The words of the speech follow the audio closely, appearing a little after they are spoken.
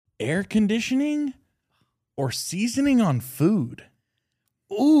Air conditioning or seasoning on food?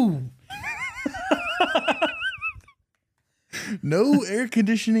 Ooh. No air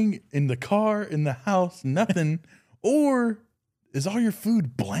conditioning in the car, in the house, nothing. Or is all your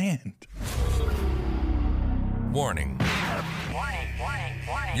food bland? Warning.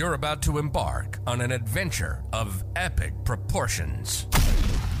 You're about to embark on an adventure of epic proportions.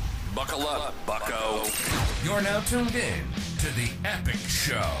 Buckle up, bucko. You're now tuned in to The Epic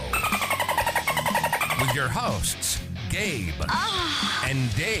Show. With your hosts, Gabe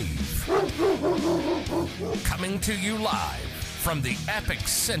and Dave. Coming to you live from the Epic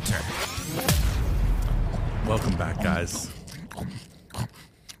Center. Welcome back, guys.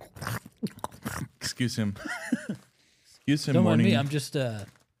 Excuse him. Excuse him. Don't mind morning. me. I'm just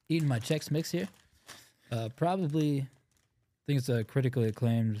eating my Chex Mix here. Probably, I think it's a critically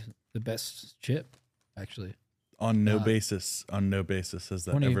acclaimed, the best chip, actually. On no basis has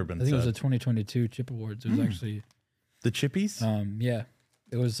that ever been said. I think it was the 2022 Chip Awards. It was actually the Chippies. Yeah,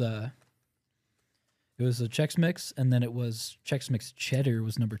 it was a Chex Mix, and then it was Chex Mix Cheddar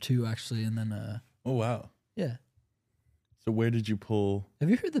was number 2 actually, and then Oh wow. yeah. So where did you pull? Have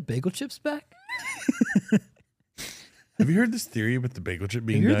you heard the bagel chips back? Have you heard this theory about the bagel chip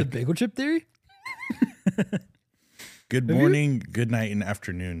being Have you heard back? the bagel chip theory? Good morning, good night, and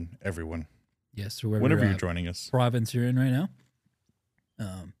afternoon, everyone. Yes, Whenever you're joining us. province you're in right now.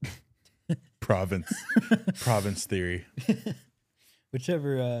 Province theory.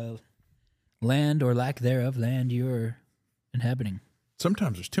 Whichever land or lack thereof land you're inhabiting.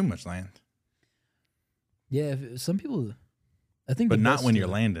 Sometimes there's too much land, Yeah, some people, I think, but the not best, when you're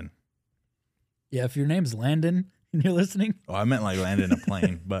landing. Yeah, if your name's Landon and you're listening, Oh, I meant like landing a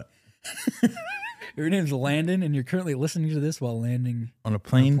plane, but if your name's Landon and you're currently listening to this while landing on a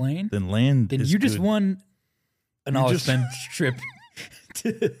plane, then land. then is you just good. won an all just- expense trip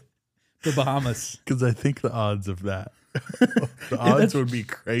to the Bahamas. Because I think the odds of that, the odds would be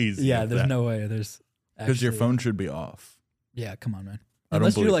crazy. Yeah, of there's that. no way. There's Because your actually- phone should be off. Yeah, come on, man. I don't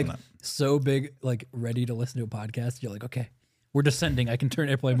Unless you're believe like in that. so big, like ready to listen to a podcast, you're like, okay, we're descending. I can turn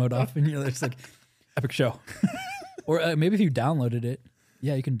airplane mode off, and you're just like, epic show. Or maybe if you downloaded it,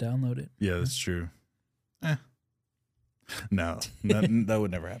 yeah, you can download it. Yeah, that's true. No, that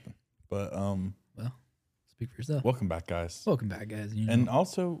would never happen. But Well, speak for yourself. welcome back, guys. Welcome back, guys. You know. And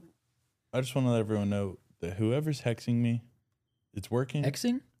also, I just want to let everyone know that whoever's hexing me, it's working.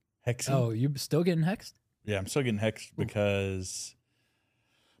 Hexing? Hexing. Oh, you still getting hexed? Yeah, I'm still getting hexed because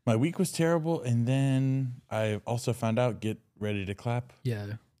my week was terrible, and then I also found out. Get ready to clap.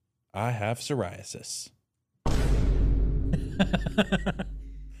 Yeah. I have psoriasis.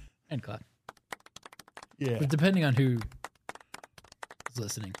 And clap. Yeah. But depending on who is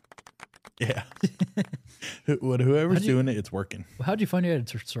listening. Yeah. Whoever's How'd you- doing it, it's working. How'd you find you had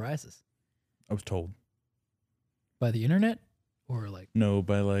psoriasis? I was told. By the internet? Or like, No,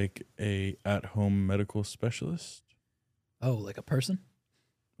 by like a at-home medical specialist. oh, like a person?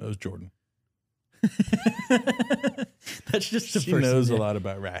 That was Jordan. That's just a She person. knows yeah. a lot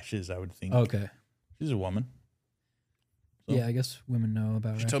about rashes, I would think. Okay. She's a woman. So Yeah, I guess women know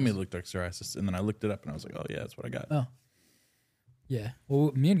about she told me it looked like psoriasis, and then I looked it up, and I was like, oh, yeah, that's what I got. Oh. Yeah.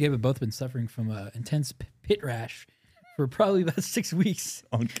 Well, me and Gabe have both been suffering from an intense pit rash for probably about 6 weeks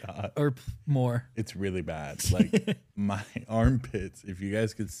Oh, God. or more. It's really bad. Like, my armpits, if you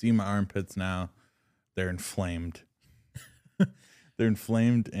guys could see my armpits now, they're inflamed. They're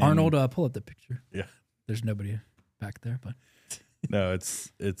inflamed. And Arnold, pull up the picture. Yeah. There's nobody back there, but No,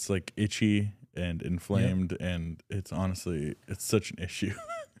 it's like itchy and inflamed, and it's honestly, it's such an issue.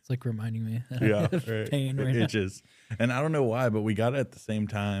 it's like reminding me that Yeah, I have right. pain It right now. itches. And I don't know why, but we got it at the same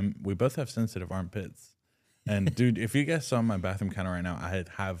time. We both have sensitive armpits. And dude, if you guys saw my bathroom counter right now, I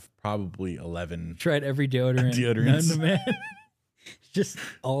have probably 11. Tried every deodorant. Deodorants. None, man. Just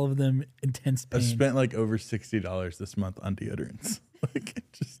all of them intense pain. I've spent like over $60 this month on deodorants. Like, it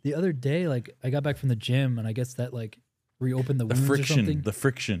just The other day, like I got back from the gym, and I guess that like reopened the wounds or something. the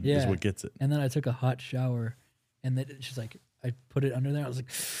friction is Yeah. what gets it. And then I took a hot shower, and then it's just like I put it under there. I was like,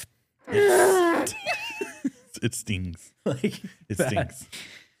 It stings. like It bad. stings.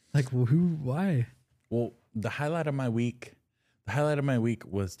 Like, well, who? Why? Well, the highlight of my week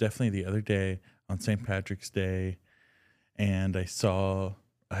was definitely the other day on St. Patrick's Day, and I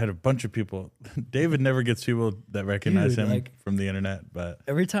had a bunch of people. David never gets people that recognize Dude, him like- from the internet, but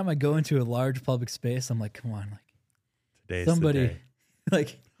Every time I go into a large public space, I'm like, come on, like today's somebody, the day.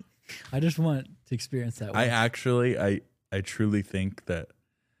 like I just want to experience that. I truly think that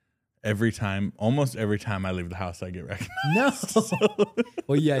almost every time I leave the house, I get recognized. No.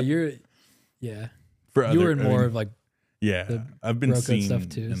 Well, yeah, yeah. For You were other- in I more mean, of like Yeah, the I've been bro code seen stuff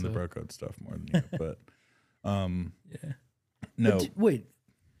too, in so. the bro code stuff more than you, but Yeah. no. Wait,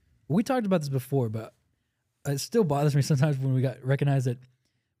 we talked about this before, but it still bothers me sometimes when we got recognized at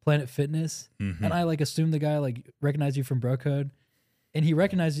Planet Fitness, Mhm. and I like assume the guy like recognized you from bro code, and he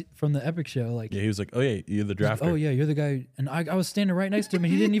recognized you from the Epic Show. Like, Yeah, he was like, "Oh yeah, you're the he's like, drafter." oh yeah, you're the guy, and I was standing right next to him,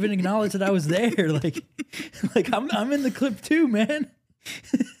 and he didn't even acknowledge that I was there. Like, I'm in the clip too, man.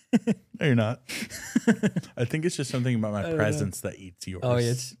 No, you're not. I think it's just something about my presence that eats yours. Oh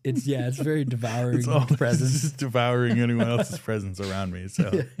yeah, it's very devouring It's all presence. just devouring anyone else's presence around me.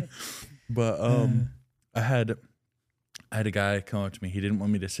 So, but I had a guy come up to me. He didn't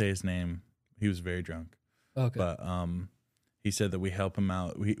want me to say his name. He was very drunk. Okay. But he said that we help him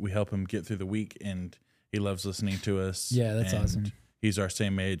out. We help him get through the week, and he loves listening to us. Yeah, that's and awesome. He's our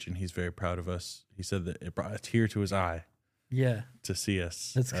same age, and he's very proud of us. He said that it brought a tear to his eye Yeah, to see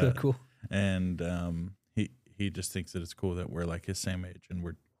us. that's so cool. And he just thinks that it's cool that we're like his same age and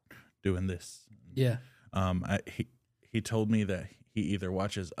we're doing this. Yeah. He told me that he either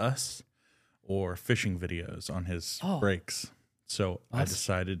watches us or fishing videos on his breaks. So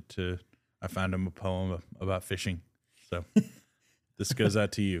Awesome. I found him a poem about fishing. So this goes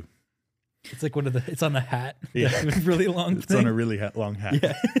out to you. It's like it's on the hat. Yeah. That really long It's thing. on a really long hat.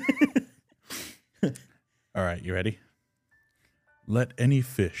 Yeah. All right, you ready? Let any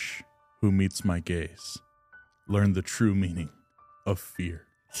fish who meets my gaze learn the true meaning of fear.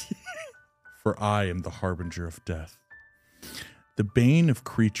 For I am the harbinger of death, the bane of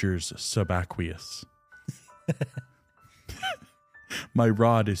creatures subaqueous. My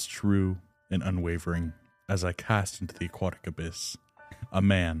rod is true and unwavering as I cast into the aquatic abyss. A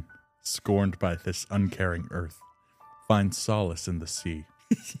man, scorned by this uncaring earth, finds solace in the sea,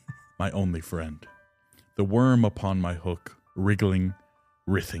 my only friend. The worm upon my hook, wriggling,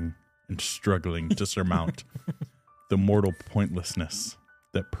 writhing, and struggling to surmount the mortal pointlessness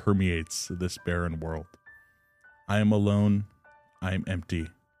that permeates this barren world. I am alone, I am empty,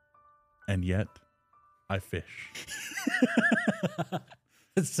 and yet I fish.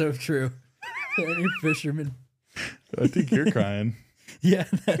 It's so true. Any fisherman. I think you're crying. Yeah,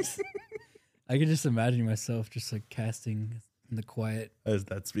 I can just imagine myself just like casting in the quiet. As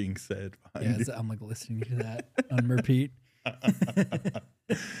that's being said Yeah, behind you. I'm like listening to that on repeat.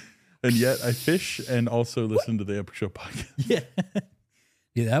 And yet I fish and also listen to the Epic Show podcast.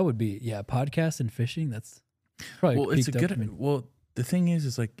 Yeah, that would be podcast and fishing. That's probably Well, it's a peaked up to me. good. Well, the thing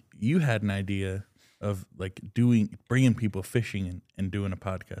is like you had an idea of like bringing people fishing and doing a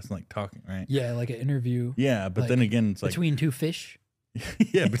podcast and like talking, right? Yeah, like an interview. Yeah, but like, then again, it's like between two fish.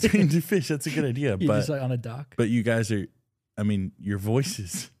 yeah, between two fish. That's a good idea. You're But just like on a dock. but you guys are, I mean, your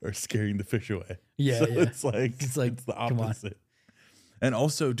voices are scaring the fish away. Yeah, So yeah. it's like It's like, the come on. opposite. And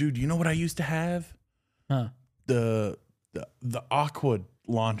also, dude, you know what I used to have? Huh? The aqua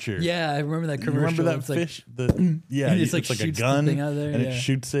launcher. Yeah, I remember that You commercial. remember that It's fish? Yeah, and it's it's like a shoots the gun, thing out of there, and yeah. it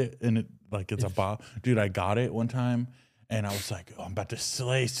shoots it, and it like it's a ball. Dude, I got it one time, and I was like, oh, I'm about to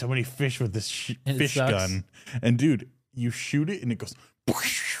slay so many fish with this And it fish sucks. gun. And dude, you shoot it, and it goes,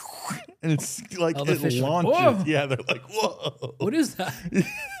 and it's like All the it fish are like, launches. "Whoa." Yeah, they're like, whoa, What is that?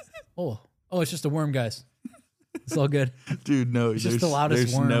 oh, it's just a worm, guys. It's all good. dude. No, It's just the loudest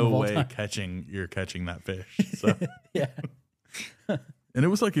there's worm no of all way time. you're catching that fish. So. Yeah. And it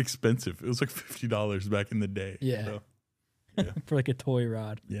was like expensive. It was like $50 back in the day. Yeah. So, For like a toy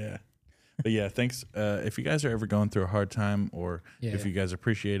rod. yeah. But yeah, thanks. If you guys are ever going through a hard time, or if you guys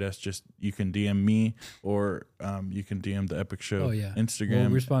appreciate us, just you can DM me, or you can DM the Epic Show Instagram. We'll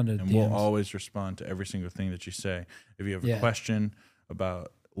respond to and DMs. we'll always respond to every single thing that you say. If you have a question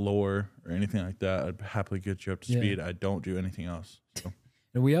about lore or anything like that, I'd happily get you up to speed. I don't do anything else. So.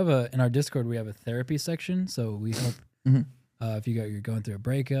 And we have in our Discord, we have a therapy section. So we help if you're going through a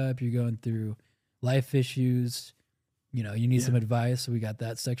breakup, you're going through life issues, you need some advice. So we got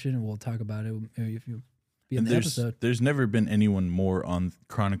that section, and we'll talk about it if you be in the episode. There's never been anyone more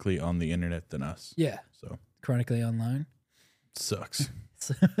chronically on the internet than us. Yeah. So Chronically online. sucks.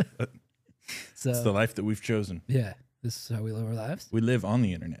 So It's the life that we've chosen. yeah, this is how we live our lives. We live on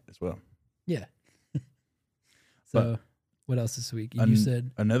the internet as well. Yeah. So But what else this week? You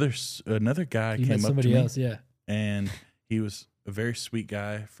said another guy you came met up to somebody me, else. Yeah. and he was a very sweet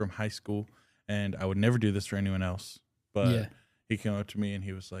guy from high school, and I would never do this for anyone else, but he came up to me and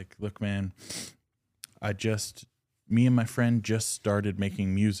he was like, "Look, man, me and my friend just started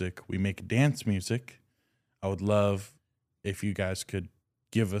making music. We make dance music. I would love if you guys could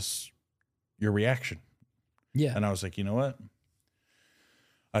give us your reaction." Yeah. And I was like, you know what?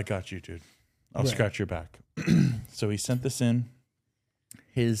 I got you, dude. I'll Right. scratch your back. So he sent this in.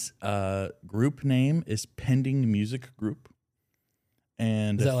 His group name is Pending Music Group.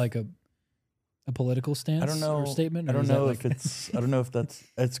 And Is that like a political stance? I don't know. Or statement? I or don't is that know like, if it's. I don't know if that's.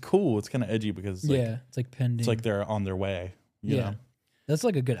 It's cool. It's kind of edgy because it's like, it's like pending. it's like they're on their way. You know? That's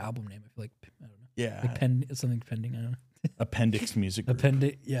like a good album name. I feel like I don't know. Yeah. Like something pending. I don't know. Appendix Music Group.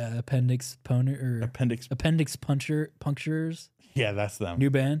 Appendix Poner or Appendix Punctures. Yeah, that's them. New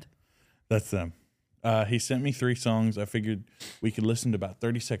band. That's them. He sent me 3 songs. I figured we could listen to about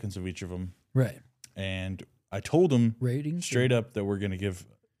 30 seconds of each of them. Right. And I told him Ratings straight up that we're going to give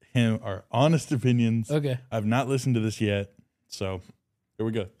him our honest opinions. Okay. I've not listened to this yet. So here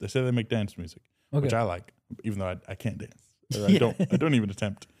we go. They say they make dance music, which I like, even though I can't dance. Or I don't even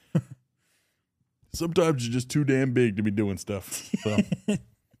attempt. Sometimes you're just too damn big to be doing stuff. So. All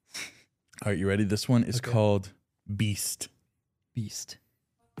right, you ready? This one is called Beast. Beast.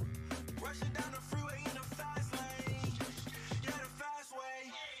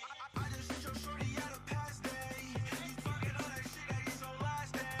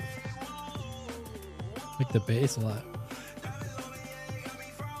 Like the bass a lot.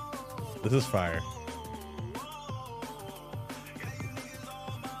 This is fire.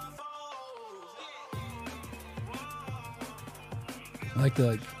 I like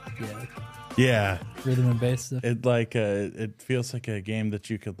the Yeah. rhythm and bass stuff. It it feels like a game that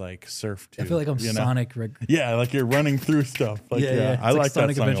you could like surf to. I feel like I'm Sonic. Yeah, like you're running through stuff. Like It's I like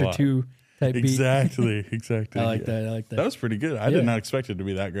Sonic that song Adventure a lot. 2 type beat. Exactly. I like that. I like that. That was pretty good. I did not expect it to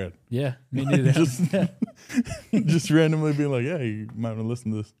be that good. Yeah, me neither. Just randomly being like, yeah, you might want to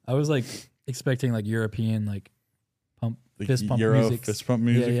listen to this. I was like expecting like European fist pump Euro music. fist pump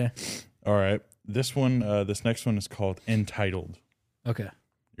music. Yeah. All right. This next one is called Entitled. Okay.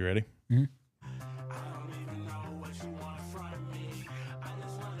 You ready? Mm-hmm.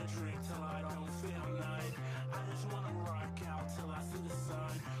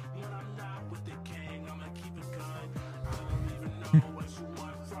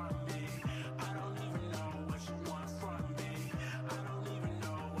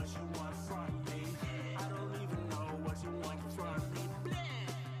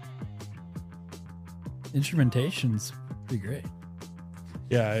 Instrumentation's pretty great.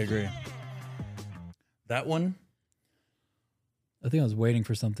 Yeah, I agree. That one, I think I was waiting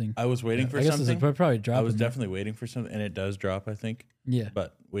for something. I was waiting for I guess something. it's probably dropping. I was definitely waiting for something, and it does drop, I think. Yeah.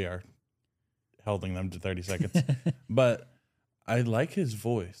 But we are holding them to 30 seconds. But I like his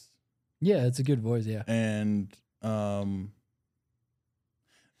voice. Yeah, it's a good voice, yeah. And the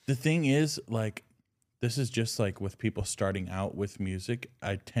thing is, like, this is just like with people starting out with music,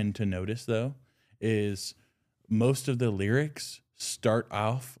 I tend to notice, though, is most of the lyrics start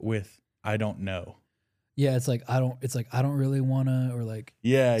off with "I don't know." Yeah, it's like I don't really wanna, or like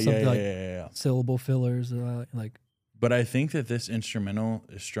syllable fillers, or like. But I think that this instrumental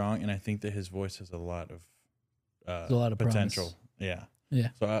is strong, and I think that his voice has a lot of potential. Promise. Yeah. Yeah.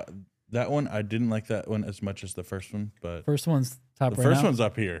 So that one, I didn't like that one as much as the first one, but First one's top. the right first now. one's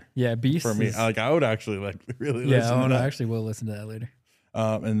up here. Yeah, Beast For me. I would actually really listen to that. I actually will listen to that later.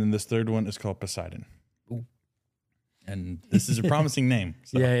 And then this third one is called Poseidon. Ooh. And this is a promising name.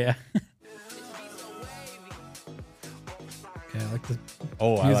 So. Yeah. Okay, I like the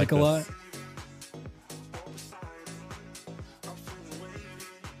I music like a lot.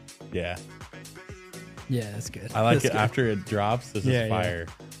 Yeah. Yeah, that's good. I like That's it good. after it drops. This is fire.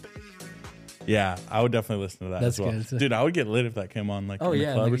 Yeah, I would definitely listen to that That's as well. good. Dude, I would get lit if that came on in a club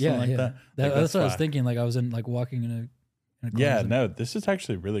or something like that. That's what I was thinking. Like I was in walking in a club. Yeah, no, this is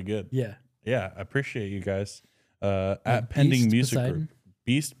actually really good. Yeah. Yeah, I appreciate you guys. At Pending Beast, Music Poseidon? Group.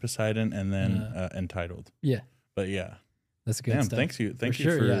 Beast, Poseidon, and then Entitled. Yeah. But yeah. That's good Damn, stuff. thank you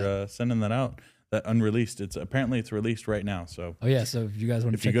for sending that out. That unreleased. Apparently it's released right now. So so if you guys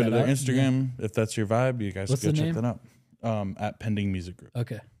want to if you check go to their out, Instagram, if that's your vibe, you guys What's go the check name? that out. At Pending Music Group.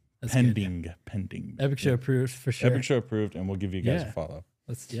 Okay. That's Pending. Epic Show approved for sure. Epic Show approved, and we'll give you guys a follow.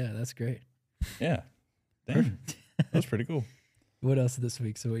 That's great. Yeah. Damn. That's pretty cool. What else this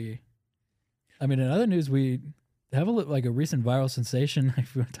week? So in other news, we have a recent viral sensation.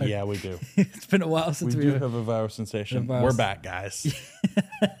 If we want to talk, Yeah, we do. it's been a while since We do have a viral sensation. We're back, guys.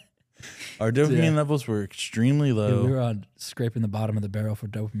 Our dopamine levels were extremely low. Yeah, we were on scraping the bottom of the barrel for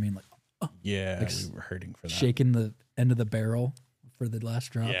dopamine, we were hurting for that. shaking the end of the barrel for the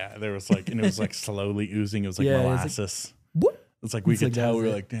last drop. Yeah, there was and it was slowly oozing. It was like molasses. What? It's like we could tell. We were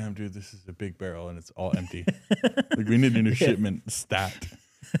like, damn, dude, this is a big barrel and it's all empty. We need a new shipment stat.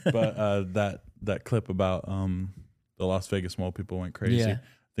 But that clip about the Las Vegas mall people went crazy. Yeah.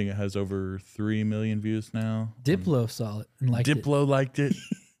 I think it has over 3 million views now. Diplo saw it and liked it. Diplo liked it.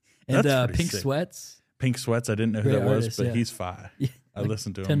 And That's pretty Pink sick. Sweats. Pink Sweats, I didn't know who Great that was, artist, but yeah. he's fire. Yeah. I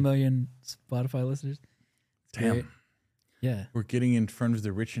listen to 10 them. million Spotify listeners. It's Damn. great. Yeah. We're getting in front of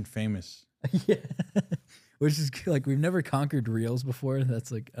the rich and famous. Yeah. Which is like, we've never conquered Reels before.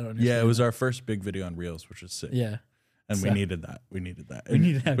 That's like, I don't know. Yeah, it was our first big video on Reels, which was sick. Yeah. And So- we needed that. We needed that. We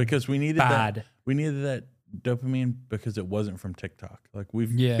needed that because we needed bad. that. We needed that dopamine because it wasn't from TikTok. Like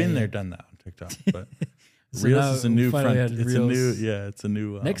we've Yeah, been yeah. there, done that on TikTok. But So Reels now is a we new finally front. had It's a new. Reels. Yeah, it's a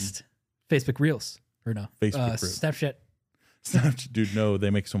new. Next, Facebook Reels. Or no. Facebook Reels. Snapchat. Snapchat, dude, no, they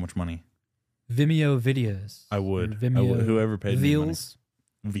make so much money. Vimeo videos. I Or would. Vimeo. I would. Whoever paid me money. Veals.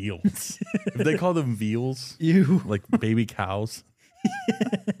 Veals. If they call them veals, You like baby cows,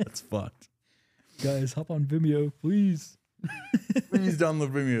 that's fucked. guys, hop on Vimeo, please. Please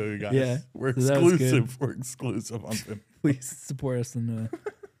download Vimeo, you guys. Yeah, We're that was good. exclusive. We're exclusive on Vimeo. Please support us in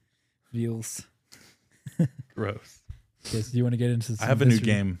Veals. Gross. Yes, do you want to get into some I have a new history?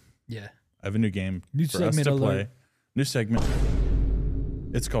 game. Yeah. I have a new game New for us segment to alert. play. New segment.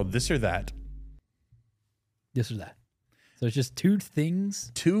 It's called This or That. This or that. So it's just two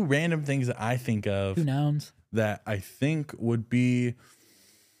things, Two random things that I think of two nouns. that I think would be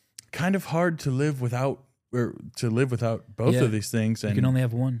kind of hard to live without, or to live without both Yeah. of these things. You And can only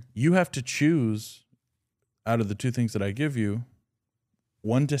have one. you have to choose out of the two things that I give you,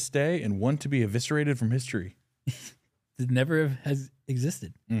 one to stay and one to be eviscerated from history. It never has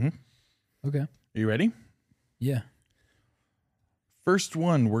existed. Mm-hmm. Okay. Are you ready? Yeah. First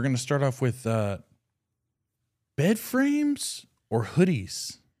one, we're going to start off with bed frames or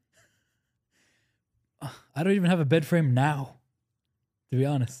hoodies. I don't even have a bed frame now, to be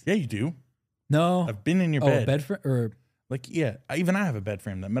honest. Yeah, you do. No. I've been in your Oh, bed. a bed frame or Like, yeah, even I have a bed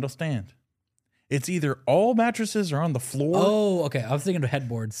frame, that metal stand. It's either all mattresses are on the floor. oh, okay. I was thinking of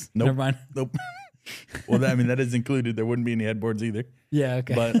headboards. Nope. Never mind. Nope. Well, that is included. There wouldn't be any headboards either. Yeah.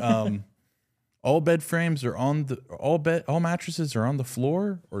 Okay. But all bed frames are on the all mattresses are on the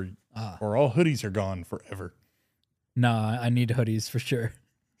floor, or all hoodies are gone forever. Nah, I need hoodies for sure.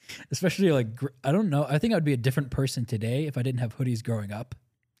 Especially like I don't know. I think I'd be a different person today if I didn't have hoodies growing up.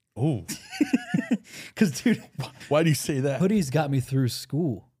 Oh, Because dude, why do you say that? hoodies got me through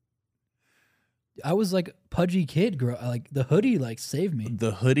school. I was like pudgy kid, like the hoodie like saved me.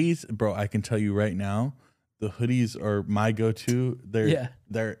 The hoodies, bro, I can tell you right now, the hoodies are my go-to.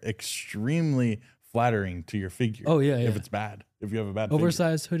 They're extremely flattering to your figure. Oh, yeah, If yeah. it's bad, if you have a bad figure.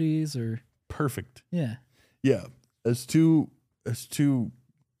 Oversized hoodies or Perfect. yeah. Yeah, as two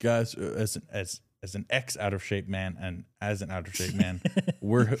guys, as an ex out of shape man and as an out of shape man,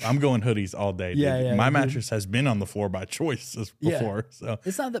 I'm going hoodies all day. Dude. Yeah, yeah, My dude. mattress has been on the floor by choice Yeah. before, so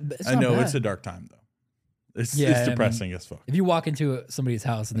It's not that. It's I not know bad. it's a dark time though. It's Yeah, I depressing as fuck. If you walk into somebody's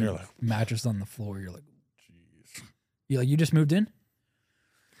house and You're there's like, mattress on the floor, you're like, Jeez. you just moved in?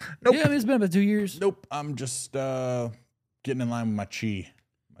 Nope. Yeah, I mean it's been about 2 years. Nope. I'm just getting in line with my chi,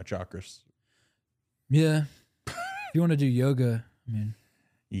 my chakras. Yeah. If you want to do yoga, I mean,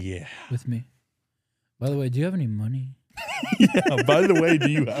 Yeah. with me. By the way, do you have any money? Yeah. By the way, do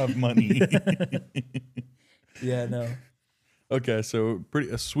you have money? Yeah, no. Okay, so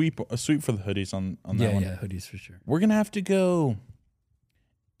a sweep for the hoodies on that Yeah, one. yeah, hoodies for sure. We're gonna have to go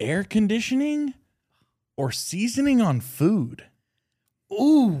air conditioning or seasoning on food.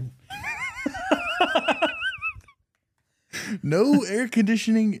 Ooh. No air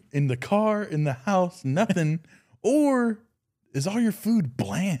conditioning in the car, in the house, nothing. Or is all your food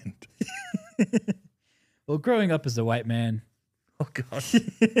bland? Well, growing up as a white man, Oh god.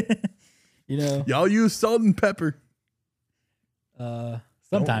 you know, Y'all use salt and pepper.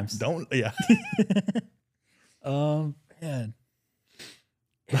 sometimes. Don't yeah. Man.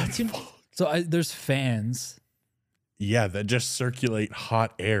 So there's fans. Yeah, that just circulate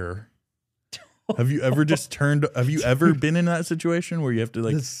hot air. Have you ever have you ever been in that situation where you have to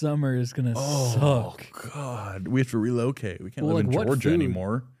like This summer is gonna oh suck. god, we have to relocate. We can't Well, live in like, what Georgia food?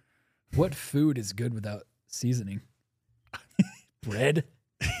 anymore. What food is good without seasoning? Bread?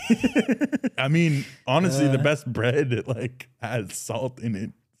 I mean, honestly, the best bread it like has salt in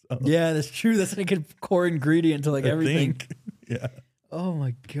it. So Yeah, that's true. That's like a core ingredient to like I everything. think. Yeah. Oh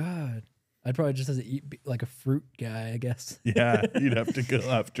my god. I'd probably just have to eat like a fruit guy, I guess. Yeah. You'd have to go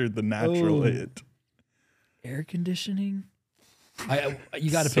after the natural Oh. hit. Air conditioning? You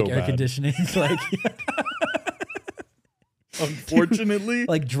got to So pick air bad. conditioning. Like, Unfortunately,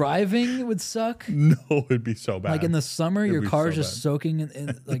 like driving would suck. no, it'd be so bad. Like in the summer, It'd your be car so is just bad. soaking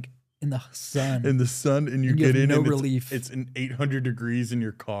in like in the sun. in the sun, and you And you get have in no and relief. It's an 800 degrees in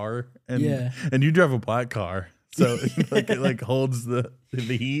your car, and Yeah. and you drive a black car, so like it like holds the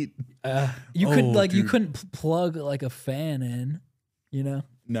heat. You Oh, couldn't like you dude. couldn't plug like a fan in, you know.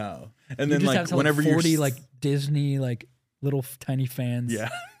 No, and You then just like have to whenever like 40 you're like Disney like little tiny fans. Yeah.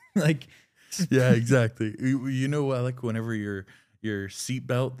 Like, Yeah, exactly. You know, like whenever your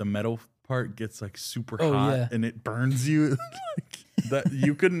seatbelt, the metal part gets like super hot yeah. and it burns you, like that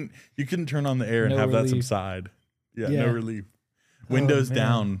you couldn't turn on the air and No have that relief. subside. Yeah, Yeah. no relief. Windows man.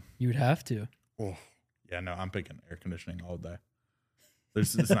 down. You would have to. Oh, yeah, no, I'm picking air conditioning all day.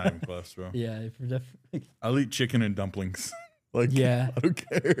 It's not even close, bro. Yeah, if we're definitely. I'll eat chicken and dumplings. Like, Yeah. I don't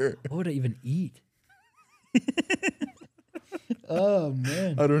care. What would I even eat? Oh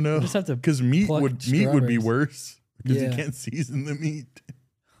man, I don't know. You just have to because meat pluck would be strawberries. worse because you Yeah. can't season the meat.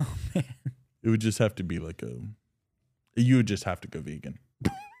 Oh man. It would just have to be like you would just have to go vegan.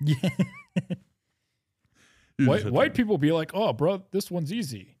 Yeah. You just have to- White people be like, "Oh, bro, this one's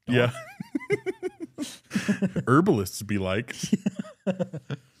easy." Yeah. Herbalists be like.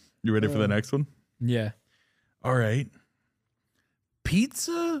 You ready for the next one? Yeah. All right.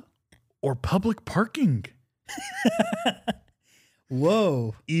 Pizza or public parking?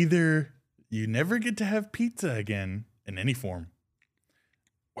 Whoa. Either you never get to have pizza again in any form,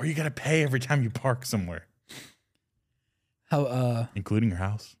 or you got to pay every time you park somewhere, How? including your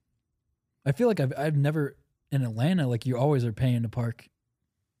house. I feel like I've never in Atlanta. Like you always are paying to park.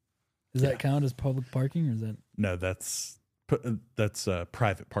 Does that count as public parking, or is that? No, that's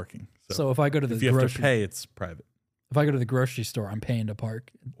private parking. So if I go to the if you have to grocery, pay, it's private. if I go to the grocery store, I'm paying to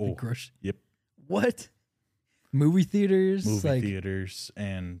park. The Oh, grocery. yep. What? Movie theaters, Movie theaters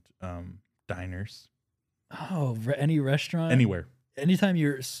and diners. Oh, any restaurant, Anywhere. Anytime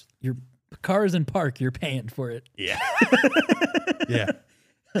your car is in park, you're paying for it. Yeah. Yeah.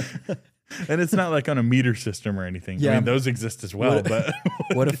 And it's not like on a meter system or anything. Yeah. I mean, those exist as well, but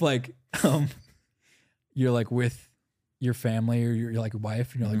What if like you're like with your family or your like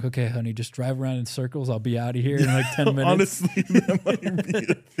wife, and you're like, okay, honey, just drive around in circles. I'll be out of here in like 10 minutes. honestly, that might be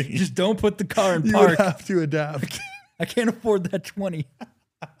a thing. Just don't put the car in You park. would have to adapt. I can't afford that 20.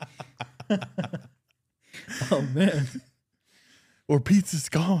 Oh man. Or pizza's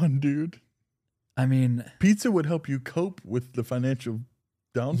gone, dude. I mean, Pizza would help you cope with the financial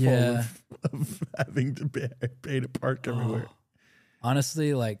downfall Yeah. of having to pay to park everywhere.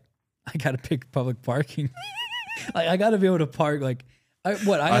 honestly, like I gotta pick public parking. Like I gotta be able to park. Like I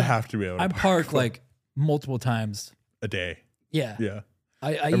have to be able to I park like multiple times. a day. Yeah. Yeah.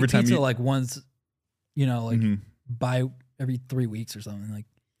 I Every eat time pizza you- like once, like Mhm. by every 3 weeks or something, like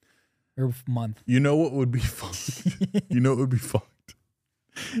or month. You know what would be fucked? You know what would be fucked?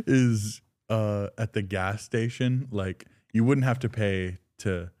 Is at the gas station, like you wouldn't have to pay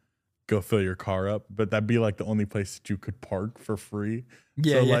to go fill your car up, but that'd be like the only place that you could park for free.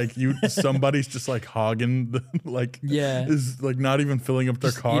 Yeah, So yeah. like somebody's just like hogging the Yeah. is like not even filling up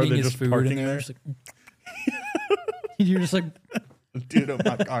their Just car. eating They're his just food parking in there. there. Just like, you're just like, Dude,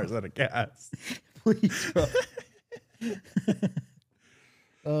 my car's out of gas. please, bro.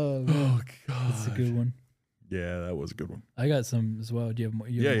 Oh, man. Oh god. That's a good one. Yeah, that was a good one. I got some as well. Do you have more?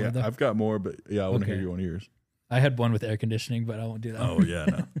 You have Yeah, more, though? I've got more, but yeah, I want to Okay. hear you one of yours. I had one with air conditioning, but I won't do that. Oh yeah,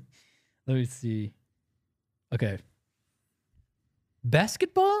 no. Let me see. Okay.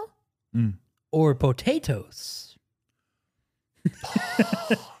 Basketball Mm. or potatoes?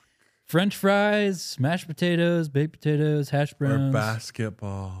 French fries, mashed potatoes, baked potatoes, hash Or browns,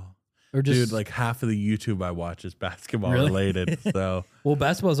 basketball. or just Dude, like half of the YouTube I watch is basketball Really? related. So well,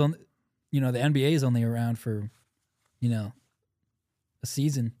 basketball's on. The NBA is only around for, a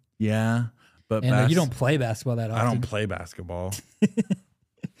season, yeah, but and you don't play basketball that often. I don't play basketball.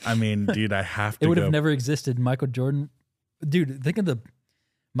 I mean, dude, I have to. It would go. have never existed. Michael Jordan, dude. Think of the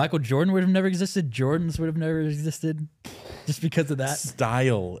Michael Jordan would have never existed. Jordans would have never existed, just because of that.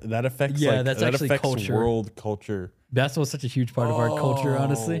 Style that affects. Yeah, like, that's that actually affects culture. world culture. Basketball is such a huge part of our culture.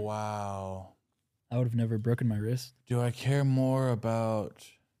 Honestly, Wow. I would have never broken my wrist. Do I care more about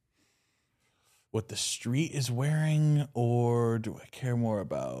what the street is wearing, or do I care more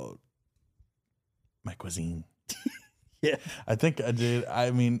about my cuisine? Yeah. I think I did.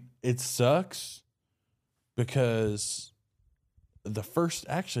 I mean, it sucks because the first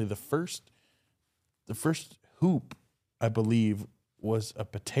hoop, I believe, was a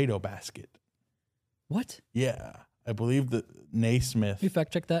potato basket. What? Yeah. I believe that Naismith. Can you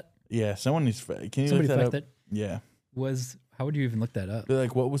fact check that? Yeah, someone needs. Can you Somebody look that fact up? that. Yeah. How would you even look that up? They're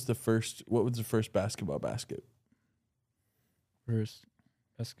like, what was the first basketball basket First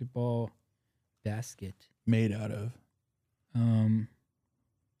basketball basket. made out of?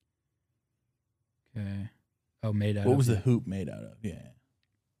 Okay. Oh, made out. What of was the it. hoop made out of? Yeah.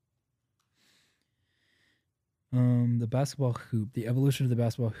 The basketball hoop. The evolution of the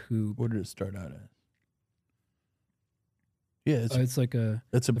basketball hoop. What did it start out as? Yeah, It's like a.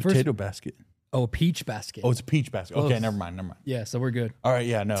 it's a the first- potato basket. Oh, a peach basket. Oh, it's a peach basket. Okay, Close. never mind. Yeah, so we're good. All right,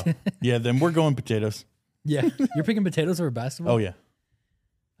 yeah, no. Yeah, then we're going potatoes. Yeah. You're picking potatoes over basketball? Oh, yeah.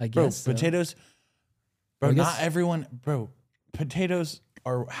 I Bro, guess so. potatoes. Bro, I guess- not everyone. Bro, potatoes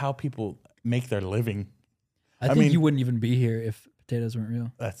are how people make their living. I think mean- you wouldn't even be here if potatoes weren't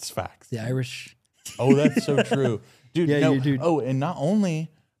real. That's facts. The Irish. Oh, that's so true. Dude, Yeah, no. dude. Oh, and not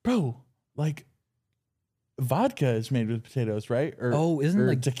only, bro, like vodka is made with potatoes, right? Or, Isn't or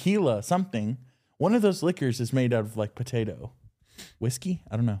like tequila, something. One of those liquors is made out of like potato. Whiskey?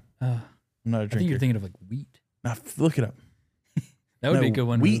 I don't know. I'm not a I think drinker. you're thinking of like wheat. Nah, look it up. That would be a No, good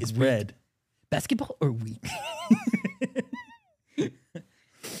one. Wheat is red. Basketball or wheat?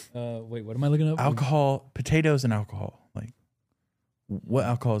 Wait, what am I looking up? Alcohol, potatoes and alcohol. Like, what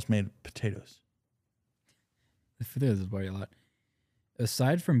alcohol is made of potatoes? I feel this is probably a lot.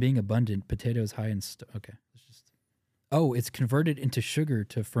 Aside from being abundant, potatoes high in okay. It's just it's converted into sugar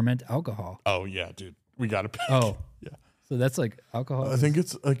to ferment alcohol. Oh, yeah, dude. We got to pick. Oh, Yeah. So that's like alcohol. I think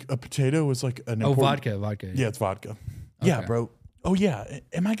it's like a potato is like an vodka. Yeah, it's vodka. Yeah, Okay. bro. Oh, yeah.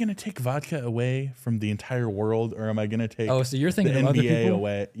 Am I going to take vodka away from the entire world, or am I going to take Oh, so you're the thinking of other NBA people?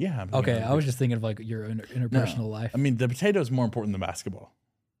 away? Yeah. I'm thinking Okay, of I was just thinking of like your interpersonal No. life. I mean, the potato is more important than basketball.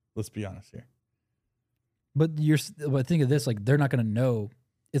 Let's be honest here. But but think of this, like they're not going to know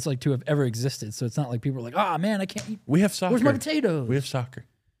it's like to have ever existed. So it's not like people are like, oh man, I can't eat. We have soccer. Where's my potatoes? We have soccer.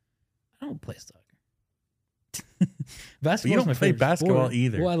 I don't play soccer. But you don't my play favorite basketball sport.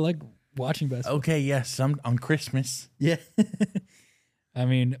 either. Well, I like watching basketball. Okay, yes, some on Christmas. Yeah. I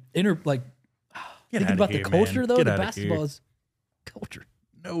mean, Get thinking outta about here, the culture man. though, Get the outta basketball here. is culture.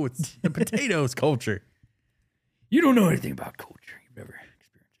 No, it's the potatoes culture. You don't know anything about culture. You've never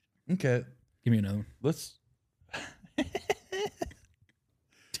experienced it. Okay, Give me another one. let's.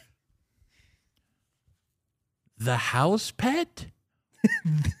 The house pet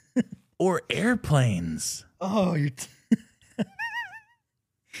or airplanes? Oh, you're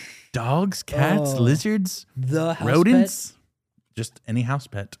Dogs, cats, Oh. lizards, the house rodents? Just any house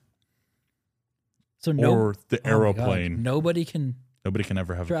pet. pet? So no, Or the oh my God, aeroplane. nobody can. Nobody can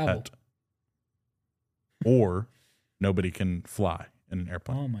ever have Travel. a pet. Or nobody can fly in an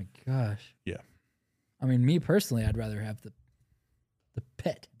airplane. Oh my gosh. Yeah. I mean, me personally, I'd rather have the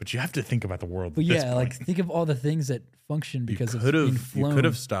pet. But you have to think about the world. But at this yeah, like point. think of all the things that function because of being flown. You could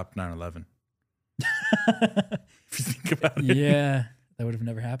have stopped 9/11. If you think about it. Yeah, that would have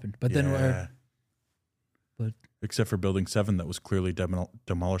never happened. But then, but except for Building 7 that was clearly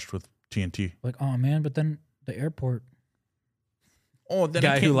demolished with TNT. like, oh man, but then the airport Oh, then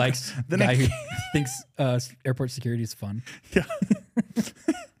guy who likes then guy I who can't- thinks airport security is fun. Yeah.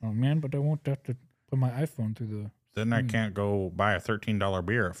 Oh man, but I won't have to put my iPhone through the. Then I can't go buy a $13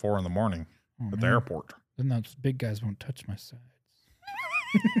 beer at 4 a.m. Oh, at the man. airport. Then those big guys won't touch my sides.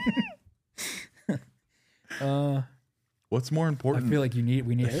 What's more I important? feel like we need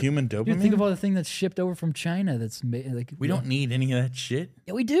the human dopamine. Dude, think of all the thing that's shipped over from China. That's made like we don't need any of that shit.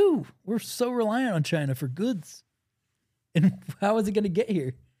 Yeah, we do. We're so reliant on China for goods. And how is it going to get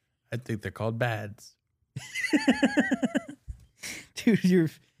here, I think they're called bads.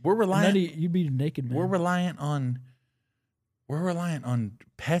 dude? We're reliant. You'd be naked, man. We're reliant on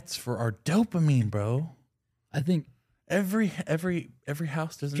pets for our dopamine, bro. I think Every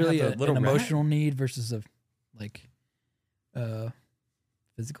house doesn't it's really have a little an rat. emotional need versus a like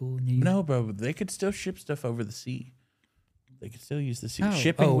physical need. No, bro, they could still ship stuff over the sea. They could still use the sea. Oh.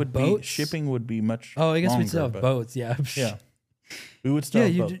 Shipping Oh, would boats? shipping would be much. Oh, I guess longer, we'd still have but- boats. Yeah. Yeah, we would still Yeah,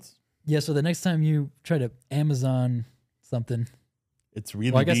 have you boats. Yeah. So the next time you try to Amazon something, It's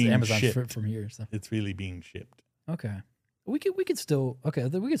really well, I guess being Amazon's shipped. from here. So It's really being shipped. okay, we could still we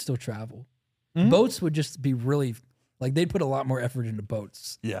could still travel. Mhm. Boats would just be really like they'd put a lot more effort into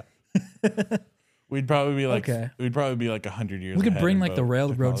boats. Yeah. We'd probably be like Okay. we'd probably be like 100 years. We could ahead bring in like the boat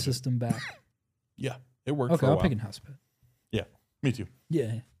railroad technology. system back. Yeah, it worked Okay, for a I'll while. pick a house pet. Yeah, me too.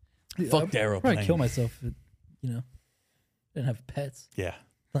 Yeah. Fuck I'd the aeroplane. probably kill myself if didn't have pets. Yeah,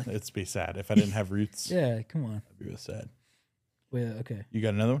 Like- it'd be sad if I didn't have roots. Yeah, come on. That'd be real sad. Wait, okay. You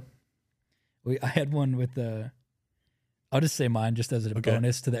got another one? I had one with I'll just say mine just as a Okay.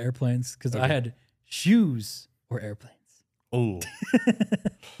 bonus to the airplanes because I Okay. had shoes or airplanes. Oh,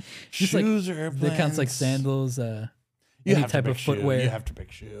 Just like shoes or airplanes? That counts like sandals, You any have to type pick of shoe. footwear. You have to pick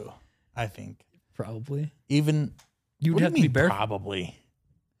shoe. I think probably. even You'd what do have you to be mean barefoot. probably.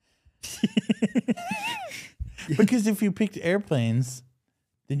 Because if you picked airplanes,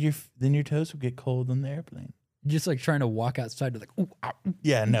 then your toes would get cold on the airplane. Just like trying to walk outside to like, ooh, ow, ooh.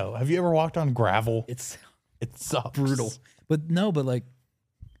 Yeah, no. Have you ever walked on gravel? It's It sucks. brutal. But no, but like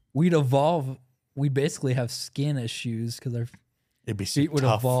we'd evolve. We basically have skin as shoes because our It'd be so feet would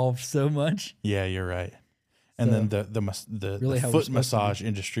tough. evolve so much. Yeah, you're right. And So, then the really how we're foot supposed to massage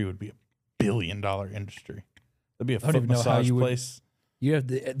industry would be $1 billion industry. That'd be a I don't foot even know how massage you would- place.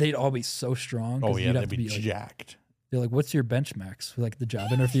 they'd all be so strong. 'cause Oh yeah, you'd they'd have to be like, jacked. they're like, "What's your bench max?" For like the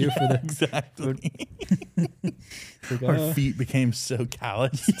job interview for the. Exactly. Like, Our feet became so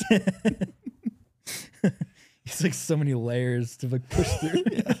calloused. It's like so many layers to like push through.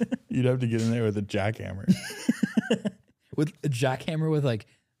 You'd have to get in there with a jackhammer. With a jackhammer with like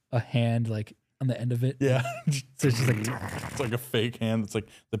a hand like on the end of it. Yeah. So it's just like It's like a fake hand. It's like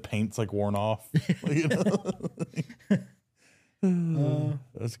the paint's like worn off. You know?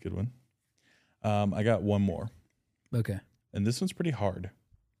 That's a good one. I got one more, okay. and this one's pretty hard.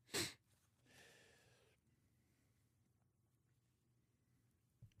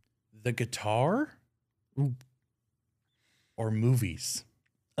 The guitar Ooh. or movies?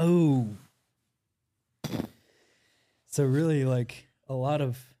 Oh. So really like a lot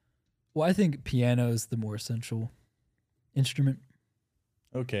of well, I think piano is the more essential instrument.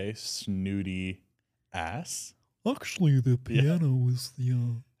 Okay, snooty ass. Actually, the piano is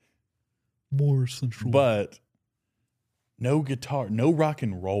the more central. But no guitar, no rock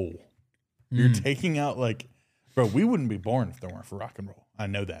and roll. You're taking out like, bro, we wouldn't be born if there weren't for rock and roll. I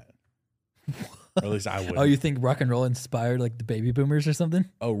know that. Or at least I would. Oh, you think rock and roll inspired like the baby boomers or something?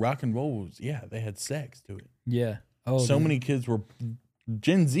 Oh, rock and roll was, yeah, they had sex to it. Yeah. Oh, So many kids were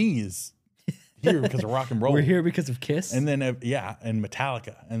Gen Z's here because of rock and roll. We're here because of Kiss. And then, and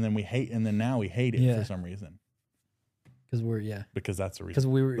Metallica. And then now we hate it Yeah. for some reason. Because we're Because that's the reason. because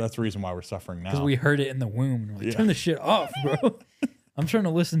we were That's the reason why we're suffering now. because we heard it in the womb. And we're like, Yeah. turn the shit off, bro. I'm trying to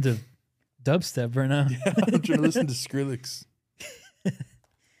listen to dubstep right now. I'm trying to listen to Skrillex.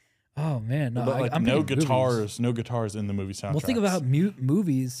 Oh man, no, But like I'm no thinking movies. guitars, no guitars in the movie soundtracks. Well, think about how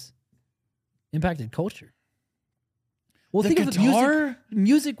movies impacted culture. Well, the think of the guitar.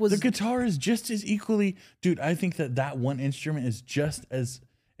 music was The guitar is just as equally, dude. I think that one instrument is just as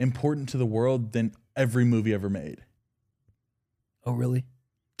important to the world than every movie ever made. Oh, really?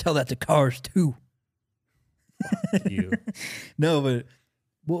 Tell that to Cars too. You. No, but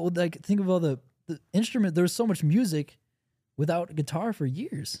well, like think of all the instrument. There was so much music without guitar for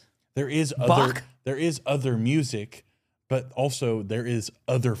years. There is Bach? other music, but also there is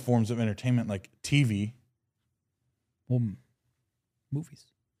other forms of entertainment like TV. Well, movies.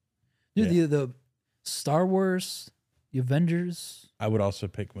 Dude, Yeah. the Star Wars, the Avengers. I would also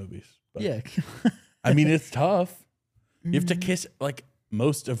pick movies. But Yeah. I mean, it's tough. You have to kiss like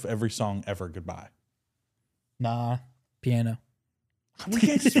most of every song ever goodbye. Nah. Piano. We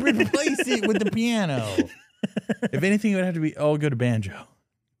can't just replace it with the piano. If anything, it would have to be, go to banjo.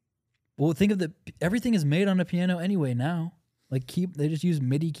 Well, think of everything is made on a piano anyway now. Like they just use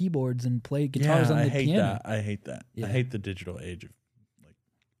MIDI keyboards and play guitars on the I hate piano. that. I hate that. Yeah. I hate the digital age of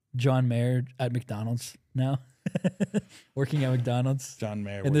John Mayer at McDonald's now, working at McDonald's John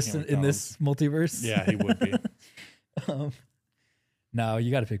Mayer. in this multiverse. Yeah, he would be. No,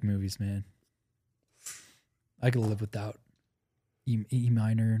 you got to pick movies, man. I could live without E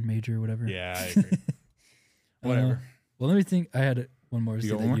minor and major, whatever. Yeah, I agree. Whatever. Well, let me think. I had one more You that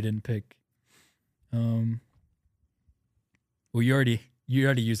got one more? you didn't pick. Well, you already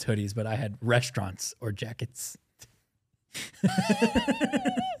used hoodies, but I had restaurants or jackets.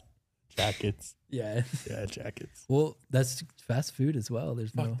 Jackets. Yeah. Yeah, jackets. Well, that's fast food as well.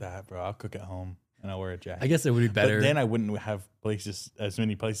 There's Fuck no. that, bro. I'll cook at home and I'll wear a jacket. I guess it would be better. But then I wouldn't have as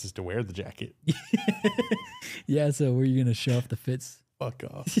many places to wear the jacket. Yeah. So where are you gonna show off the fits? Fuck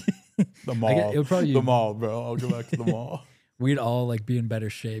off. The mall. it would probably- the mall, bro. I'll go back to the mall. We'd all like be in better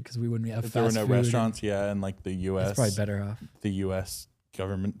shape because we wouldn't have If there were fast no food. restaurants, yeah, and like the U.S. It's probably better off. The U.S.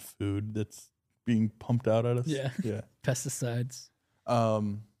 government food that's being pumped out at us. Yeah. Yeah. Pesticides.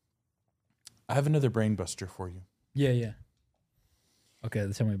 I have another brain buster for you. Yeah. Yeah. Okay.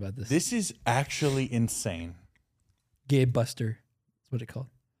 Tell me about this. This is actually insane. Gabe Buster. That's what it called.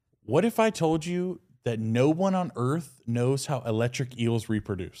 What if I told you that no one on Earth knows how electric eels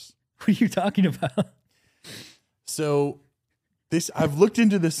reproduce? What are you talking about? So I've looked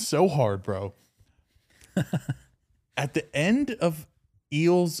into this so hard, bro. At the end of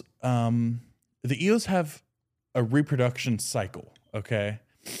eels, the eels have a reproduction cycle, okay?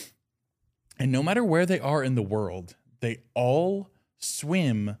 And no matter where they are in the world, they all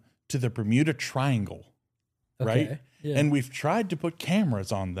swim to the Bermuda Triangle, right? Okay, yeah. And we've tried to put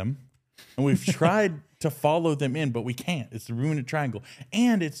cameras on them, and we've tried to follow them in, but we can't. It's the Bermuda Triangle,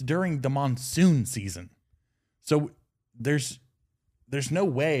 and it's during the monsoon season. So there's no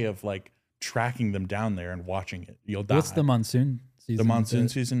way of like tracking them down there and watching it. You'll die. What's the monsoon season? The monsoon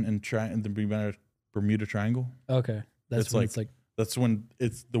season and the Bermuda Triangle? Okay. That's It's when like, it's like That's when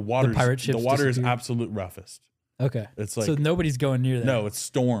it's the water. pirate ships The water is disappear? absolute roughest. Okay. It's like so nobody's going near that. no, it's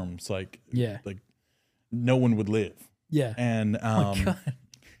storms. Like Yeah. like no one would live. Yeah. And Oh my God.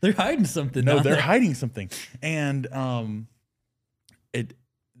 They're hiding something. no, down they're there. hiding something. And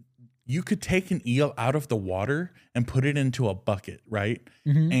you could take an eel out of the water and put it into a bucket, right?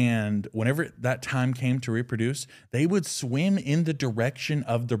 Mm-hmm. And whenever that time came to reproduce, they would swim in the direction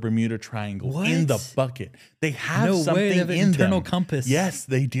of the Bermuda Triangle in the What? bucket. They have No way, something they have an in internal them. compass. Yes,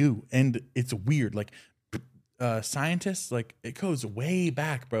 they do. And it's weird. Like scientists, like it goes way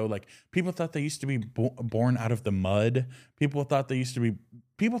back, bro. Like people thought they used to be born out of the mud. People thought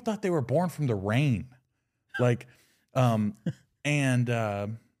they were born from the rain. Like,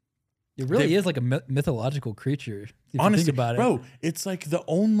 It really is like a mythological creature. If you honestly, think about it. bro, it's like the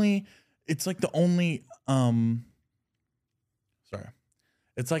only It's like the only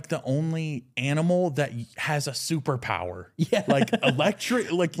animal that has a superpower. Yeah. Like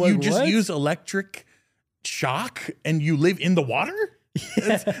electric, like Wait, you just what? use electric shock and you live in the water?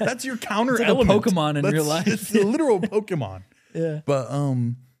 That's your counter It's like a element. Pokemon in real life. It's a literal Pokemon. Yeah. But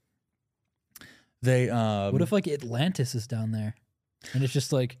they What if like Atlantis is down there, and it's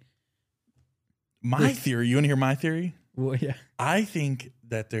just like, my theory, you want to hear my theory? well, yeah, I think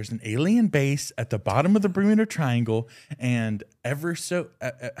that there's an alien base at the bottom of the Bermuda Triangle, and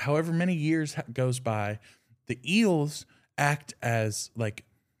however many years goes by, the eels act as like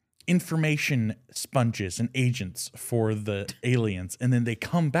information sponges and agents for the aliens, and then they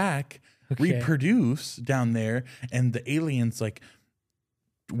come back, reproduce down there, and the aliens like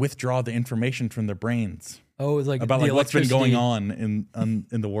withdraw the information from their brains oh, it's like about the like what's been going electricity. on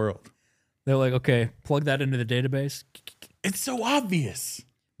in the world. They're like, okay, plug that into the database. It's so obvious.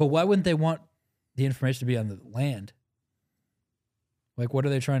 But why wouldn't they want the information to be on the land? Like, what are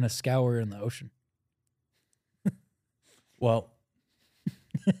they trying to scour in the ocean? Well,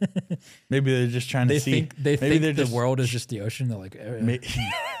 maybe they're just trying to see. They maybe think they're the world is just the ocean. They're like,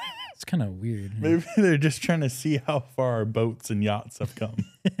 it's kind of weird. Maybe they're just trying to see how far our boats and yachts have come.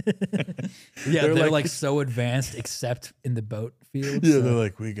 Yeah, they're like- like so advanced, except in the boat field. Yeah, so- they're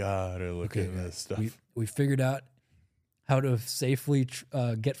like, we gotta look Okay, at this stuff. we figured out how to safely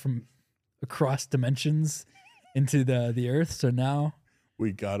get from across dimensions into the Earth. So now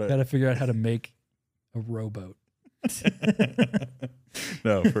We gotta. got to figure out how to make a rowboat.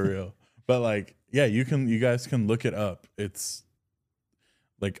 No, for real. But like, yeah, you guys can look it up. It's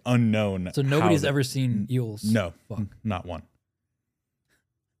like unknown. So nobody's ever seen eels. No, Fuck. not one.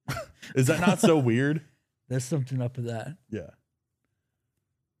 Is that not so weird? There's something up with that. Yeah.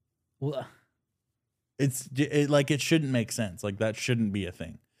 Well, Like it shouldn't make sense. Like that shouldn't be a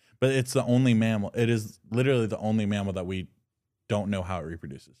thing. But it's the only mammal. It is literally the only mammal that we don't know how it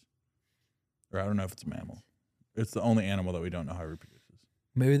reproduces. Or I don't know if it's a mammal. It's the only animal that we don't know how it reproduces.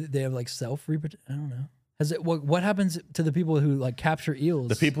 maybe they have like self-reproduction. I don't know. Has it? What happens to the people who like capture eels?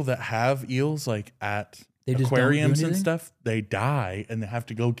 The people that have eels like at They just don't do aquariums and anything? stuff, they die and they have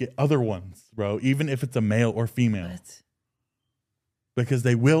to go get other ones, bro, even if it's a male or female. What? Because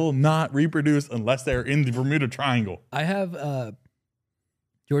they will not reproduce unless they're in the Bermuda Triangle. I have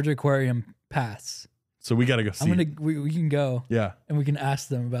Georgia Aquarium pass. So we got to go see. We can go Yeah. and we can ask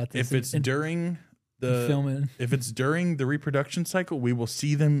them about this. If it's during the film it. if it's during the reproduction cycle, we will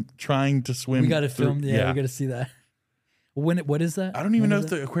see them trying to swim. We got to through- film. Yeah, we got to see that. What is that? I don't even When know is if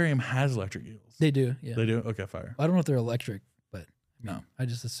that? the aquarium has electric eels. They do. Yeah. They do? Okay, fire. I don't know if they're electric, but No. I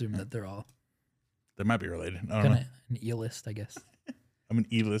just assume that they're all They might be related. I don't kind know. of an eelist, I guess. I'm an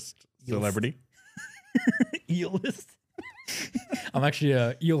E-list celebrity. Eelist. I'm actually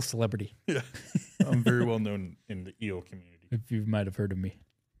a eel celebrity. Yeah. I'm very well known in the eel community. If you might have heard of me.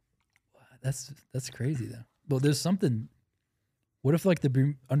 Wow, that's crazy though. Well, there's something. What if like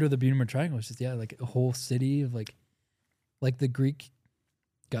under the Bermuda Triangle is just like a whole city of like the Greek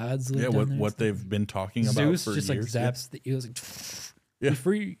gods live Yeah, down there and what stuff? they've been talking about Zeus for just years. like zaps the eels like Yeah. be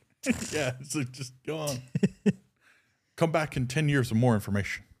free. Yeah, so just go on. Come back in 10 years with more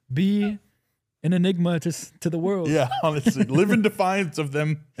information. Be an enigma to the world. Yeah, honestly. Live in defiance of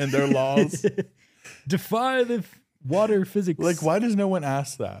them and their laws. Defy the water physics. Like, why does no one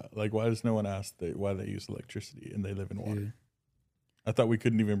ask that? Like, why does no one ask why they use electricity and they live in water? Dude, I thought we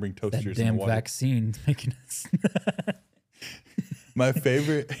couldn't even bring that toasters in damn the water. vaccine making us. My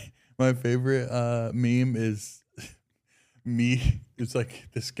favorite meme is me. It's like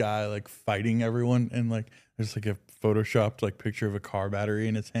this guy like fighting everyone, and like there's like a photoshopped like picture of a car battery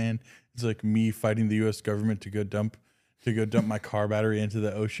in his hand. It's like me fighting the U.S. government to go dump my car battery into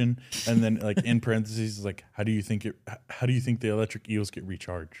the ocean, and then like in parentheses is like, how do you think the electric eels get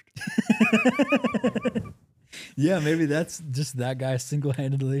recharged? Yeah, maybe that's just that guy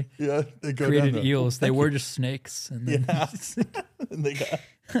single-handedly Yeah, they go created down the- eels. They were just snakes. And then Yeah. And they got.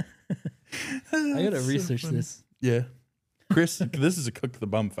 I gotta research this. Yeah, Chris, this is a cook the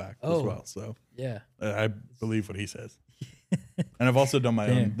bum fact as Oh. well. So Yeah. I believe what he says. And I've also done my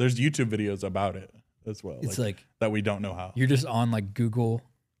own. Damn. There's YouTube videos about it as well. It's like that we don't know how. you're just on like Google,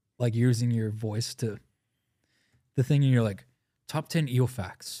 like using your voice to the thing, and you're like, top 10 eel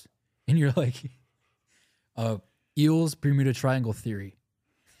facts. And you're like, eels Bermuda Triangle theory.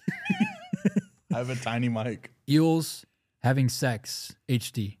 I have a tiny mic. Eels having sex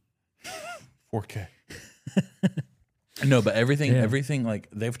HD. 4K. No, but everything, Yeah. everything like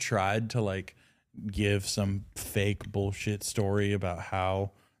they've tried to like give some fake bullshit story about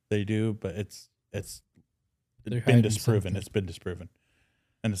how they do, but it's They're been hiding disproven. something. It's been disproven,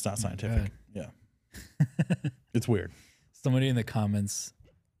 and it's not scientific. God. Yeah, it's weird. Somebody in the comments,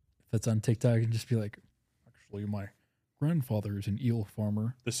 if it's on TikTok, can just be like, actually, my grandfather is an eel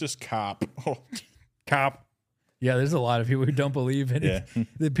farmer. This is cop. Oh, Cop. Yeah, there's a lot of people who don't believe in it. yeah.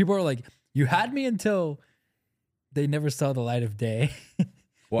 The people are like, you had me until they never saw the light of day.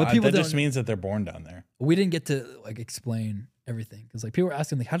 Well, But people that just don't- means that they're born down there. We didn't get to like explain everything because like people were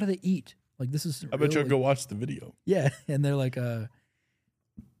asking like, how do they eat? Like this is I bet real, you'll like- go watch the video. Yeah, and they're like,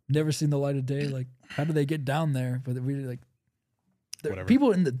 never seen the light of day. Like, how do they get down there? But we like, Whatever.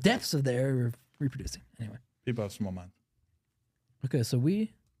 people in the depths of there are reproducing. Anyway, People have small minds. okay, so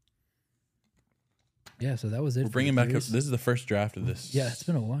so that was it. We're for bringing the back up. theories. This is the first draft of this. Yeah, it's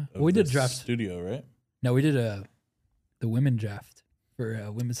been a while. of We did this draft. studio, right? No, we did the women draft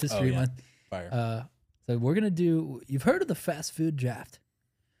for Women's History yeah. Month. Fire. So we're gonna do. You've heard of the fast food draft,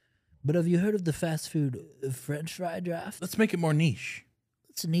 but have you heard of the fast food French fry draft? Let's make it more niche.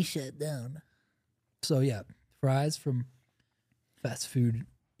 Let's niche that down. So yeah, fries from fast food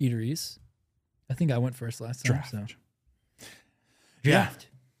eateries. I think I went first last time. Draft. So. Yeah.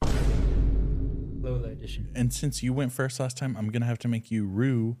 Lola edition. And since you went first last time, I'm gonna have to make you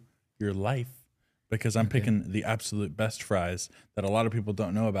rue your life because I'm picking the absolute best fries that a lot of people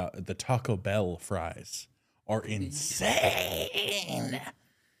don't know about. The Taco Bell fries are insane.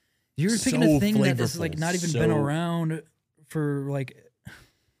 You're picking So a thing that is like flavorful, not even been so- around for like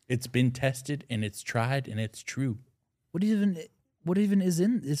It's been tested and it's tried and it's true. what even is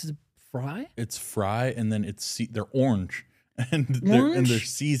in this is fry? It's fry and then they're orange and they're Orange?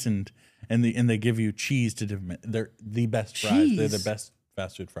 seasoned and they give you cheese to different. They're the best fries. They're the Cheese? best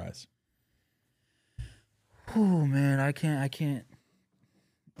fast food fries. Oh man, I can't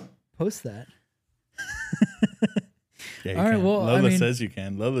post that. Yeah, you All right, can. well, I Lola mean- says you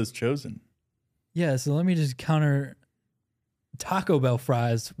can. Lola's chosen. Yeah, so let me just counter Taco Bell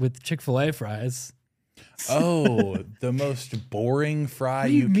fries with Chick-fil-A fries. Oh, the most boring fry What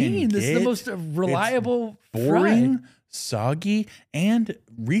do you can mean? get. This is the most reliable boring, fry. soggy, and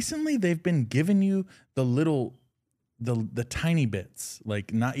recently they've been giving you the tiny bits,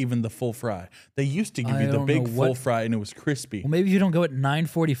 like not even the full fry. They used to give I you the don't big know full what- fry and it was crispy. Well, maybe if you don't go at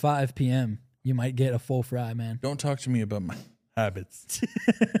 9:45 p.m., you might get a full fry, man. Don't talk to me about my habits.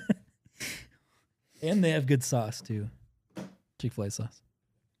 And they have good sauce too. Chick-fil-A sauce.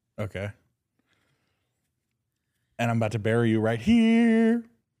 Okay. And I'm about to bury you right here.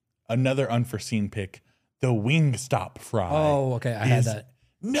 Another unforeseen pick. The Wingstop fry. Oh, okay. I had is that.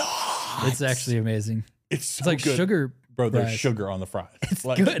 No. It's actually amazing. It's so It's like good. sugar. Bro, there's fries. sugar on the fries. It's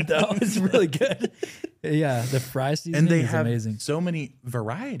good though. It's really good. Yeah, the fry seasoning And they is have amazing. so many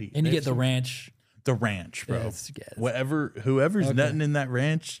variety. And you They get have the ranch. the ranch, bro. Yes, yes. Whoever's Okay. nutting in that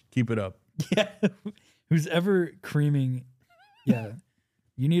ranch, keep it up. Yeah. Who's ever creaming? Yeah.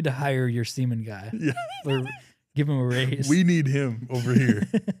 You need to hire your semen guy. Yeah. Or give him a raise. We need him over here.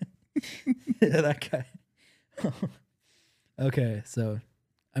 Yeah, that guy. Okay, so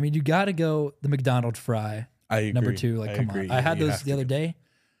I mean, you got to go the McDonald's fry. I agree. Number 2, like, I come agree. on. I had You those have the other to. day.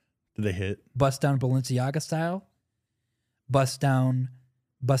 Did they hit? Bust down Balenciaga style. Bust down,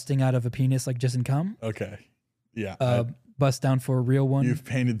 busting out of a penis like Just and Come. Okay. Yeah. Bust down for a real one. You've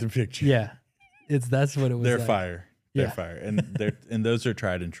painted the picture. Yeah, that's what it was. They're like. fire. They're Yeah. fire. And those are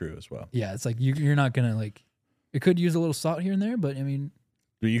tried and true as well. Yeah, it's like you're not gonna like. It could use a little salt here and there, but I mean,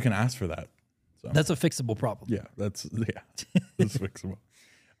 But you can ask for that. So that's a fixable problem. yeah, that's fixable.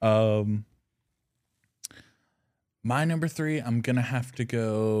 My number 3, I'm gonna have to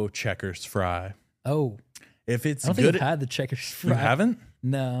go Checkers fry. Oh, If it's I don't think good, I've had the Checkers you fry. haven't.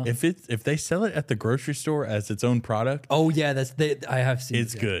 No. If they sell it at the grocery store as its own product, Oh yeah, I have seen.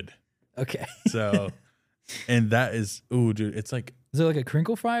 it's it, yeah. good. Okay. So, and that is, ooh, dude, it's like, Is it like a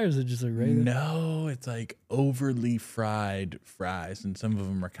crinkle fry or is it just a regular? no, it's like overly fried fries, and some of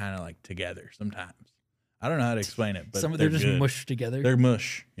them are kind of like together sometimes. I don't know how to explain it, but Some of they're just good. mushed together. They're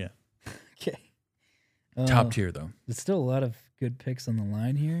mush. Yeah. Okay. Top tier though. There's still a lot of good picks on the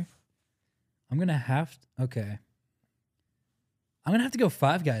line here. I'm gonna have okay. I'm gonna have to go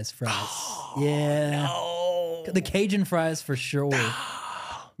Five Guys fries. Yeah. No. The Cajun fries for sure.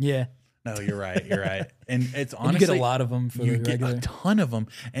 Yeah. No, you're right. You're right. And it's And honestly you get a lot of them for you the get regular. a ton of them,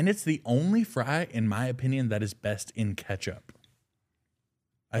 and it's the only fry, in my opinion, that is best in ketchup.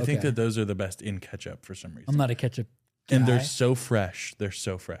 I think Okay. that those are the best in ketchup for some reason. I'm not a ketchup guy. And they're so fresh. They're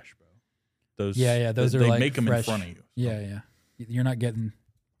so fresh, bro. Those, yeah. Those are they like make them fresh. in front of you. Yeah. You're not getting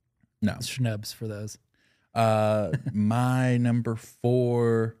No. schnubs for those. My number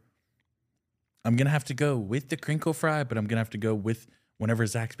 4. I'm gonna have to go with the crinkle fry, but I'm gonna have to go with whenever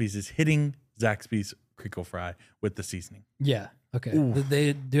Zaxby's is hitting Zaxby's crinkle fry with the seasoning, Yeah. Okay. Ooh.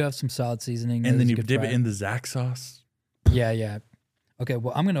 They do have some solid seasoning. and That then is you good dip fry. it in the Zax sauce. Yeah. Okay.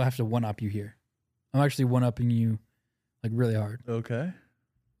 Well, I'm gonna have to one up you here. I'm actually one upping you, like really hard. Okay.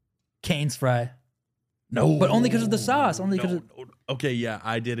 Cane's fry. No, But only 'cause of the sauce, only 'cause of- no. Okay, yeah,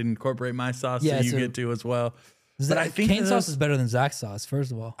 I did incorporate my sauce, Yeah, so you so- get to as well. But I think cane that sauce those- is better than Zach's sauce.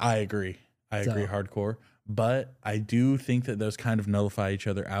 First of all. I agree. I So- agree hardcore. But I do think that those kind of nullify each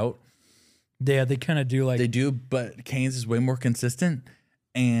other out. Yeah, they kind of do like They do, but Cane's is way more consistent,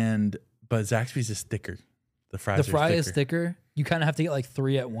 but Zaxby's is thicker. The fries the are fry thicker. is thicker. You kind of have to get like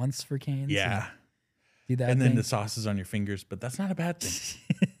 3 at once for Cane's. Yeah. Do that. And then thing. the sauce is on your fingers, but that's not a bad thing.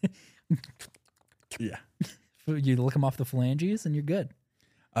 Yeah. You lick them off the phalanges and you're good.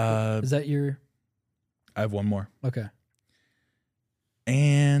 I Is that your have one more. okay?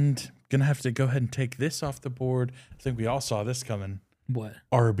 And gonna have to go ahead and take this off the board. I think we all saw this coming. What?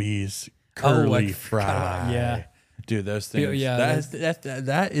 Arby's Oh, curly like, fry. yeah. Dude, those things. Yeah,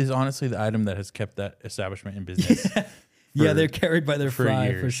 that is honestly the item that has kept that establishment in business Yeah, they're carried by their for fry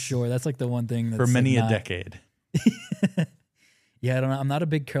for years. sure. That's like the one thing that's for many like a not- decade. Yeah, I don't know. I'm not a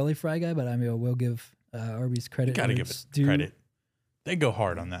big curly fry guy, but I mean, I will give Arby's credit. Gotta where give it's it due. credit. They go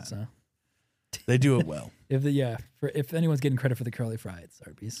hard on that. So They do it well. if anyone's getting credit for the curly fry, it's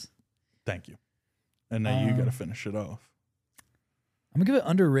Arby's. Thank you. And now you got to finish it off. I'm gonna give it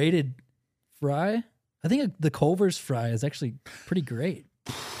underrated fry. I think the Culver's fry is actually pretty great.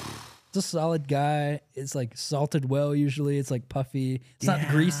 It's a solid guy. It's like salted well. Usually, it's like puffy. It's not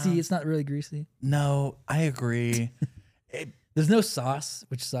Yeah. greasy. It's not really greasy. No, I agree. There's no sauce,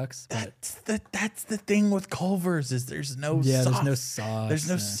 which sucks. But That's the thing with Culver's is there's no yeah, sauce. there's no sauce. There's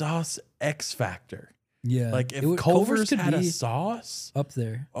no sauce X factor. Yeah, Like if Culver's Culver's could had a be sauce, up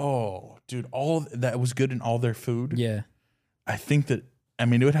there. oh, dude, all that was good in all their food. Yeah, I think that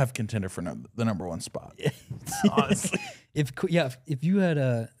it would have contender for the number 1 spot. Honestly, if you had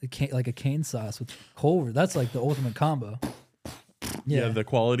a cane sauce with Culver, that's like the ultimate combo. yeah, the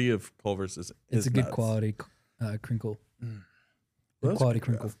quality of Culver's is it's a good nuts. quality crinkle. Well, that's quality good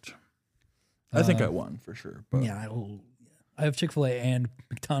crinkle. draft. I think I won for sure. But Yeah, I have Chick-fil-A and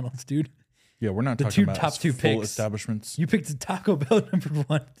McDonald's, dude. yeah, we're not The talking two about top two full picks. establishments. You picked Taco Bell number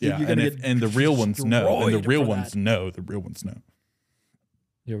 1. Dude, Yeah, you're gonna get and the real ones know, and the destroyed real for ones that. know, the real ones know.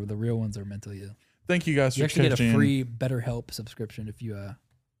 Yeah, the real ones are mentally ill. Thank you guys You for actually get a tuning in. free BetterHelp subscription if you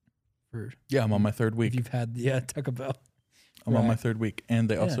Yeah, I'm on my 3rd if week. you've had Taco Bell. I'm on my Right. 3rd week, and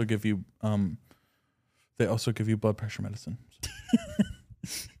they Yeah. also give you blood pressure medicine.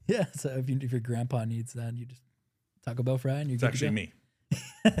 Yeah, so if your grandpa needs that, you just Taco Bell fry and you're It's good actually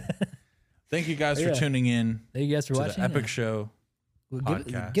to go. me. Thank you guys Oh, for yeah. tuning in Thank you guys for to watching. the Epic Show. Well,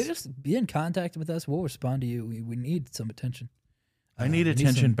 podcast. be in contact with us. We'll respond to you. We need some attention. I need we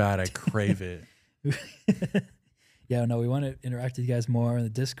attention some- bad. I crave it. Yeah, no, we want to interact with you guys more in the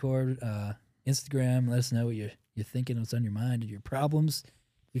Discord, Instagram. Let us know what you're thinking, what's on your mind, your problems,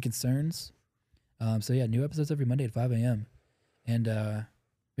 your concerns. So yeah, new episodes every Monday at 5 a.m. And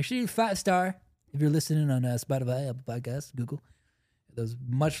make sure you 5-star if you're listening on Spotify, Apple Podcasts, Google. Those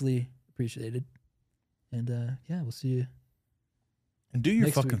muchly appreciated. And yeah, we'll see you. And do your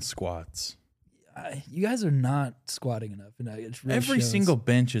Next fucking week. squats. You guys are not squatting enough. And it really Every shows. single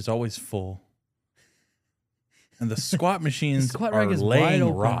bench is always full. And the squat machines squat are rack is wide laying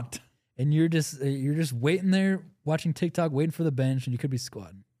open. rot. And you're just waiting there watching TikTok, waiting for the bench, and you could be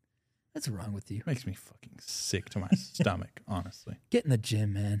squatting. What's wrong with you? Makes me fucking sick to my stomach, honestly. Get in the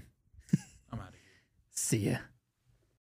gym, man. I'm out of here. See ya.